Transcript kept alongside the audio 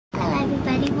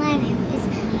everybody, my name is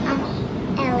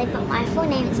Ellie, but my full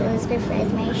name is Elizabeth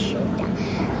Rosemary Schroeder.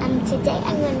 Today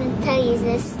I'm going to tell you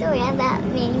the story about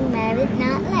Minnie Rabbit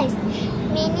Not Lost.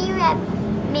 Minnie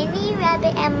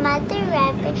Rabbit and Mother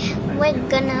Rabbit were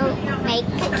gonna make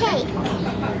a cake.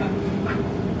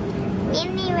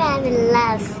 Minnie Rabbit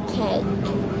loves cake,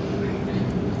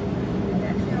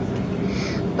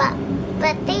 but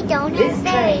they don't have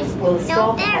berries.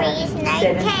 No berries, no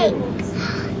cake.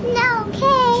 No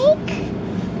cake.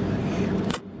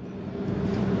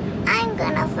 I'm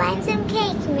gonna find some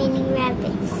cake, Minnie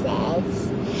Rabbit says.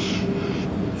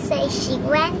 So she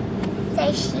went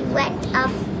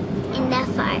off in the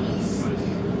forest.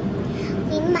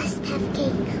 We must have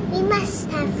cake. We must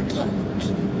have cake.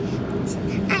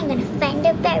 I'm gonna find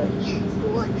a berry.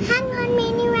 Hang on,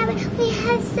 Minnie Rabbit. We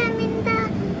have some in the...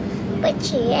 But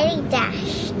she already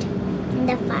dashed in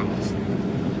the forest.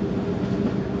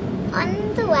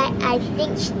 On the way, I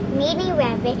think Minnie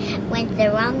Rabbit went the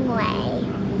wrong way.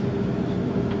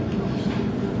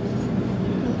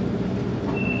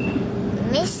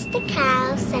 Mr.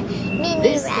 Cow said,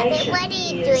 Minnie Rabbit, what are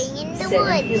you doing in the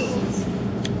woods?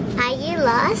 Are you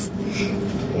lost?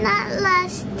 Not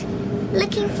lost.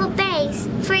 Looking for berries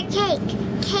for a cake.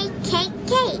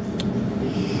 Cake.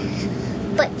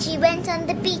 But she went on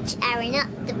the beach arrow, not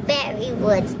the berry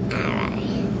woods arrow.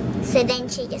 So then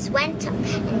she just went off,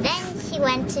 and then she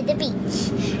went to the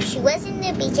beach. She was in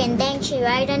the beach, and then she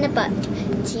rode on a boat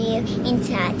to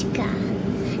Antarctica.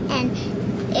 And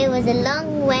it was a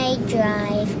long way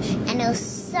drive, and it was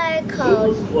so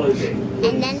cold.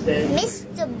 And then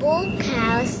Mr. Bull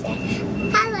Cow said,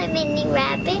 hello, Minnie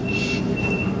Rabbit.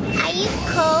 Are you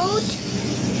cold?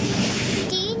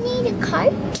 Do you need a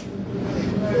coat?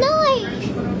 No,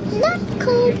 not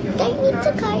cold. Don't need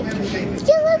a coat.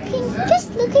 You're just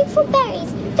looking for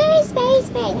berries. Berries.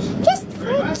 Just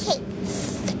for a cake.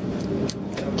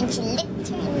 And she licked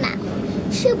her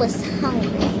mouth. She was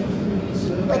hungry.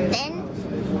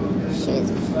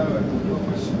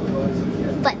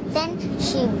 But then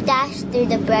she dashed through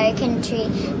the broken tree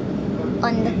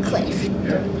on the cliff.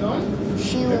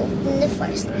 She walked in the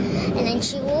forest, and then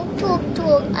she walked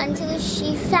until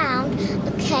she found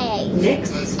a cave.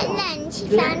 And then she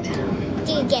found,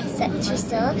 do you guess what she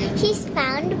saw? She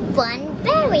found one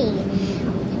berry.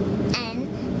 And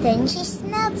then she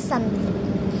smelled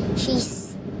something. She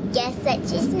guessed what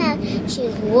she smelled. She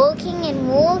was walking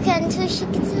until she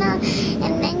could smell,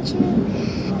 and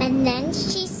then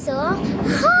she saw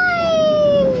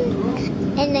home.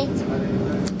 And then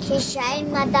she showed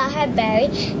Mother her berry,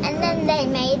 and then they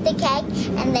made the cake,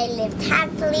 and they lived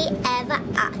happily ever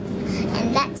after.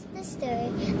 And that's the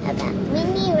story about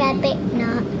Minnie Rabbit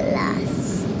Not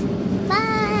Lost.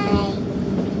 Bye.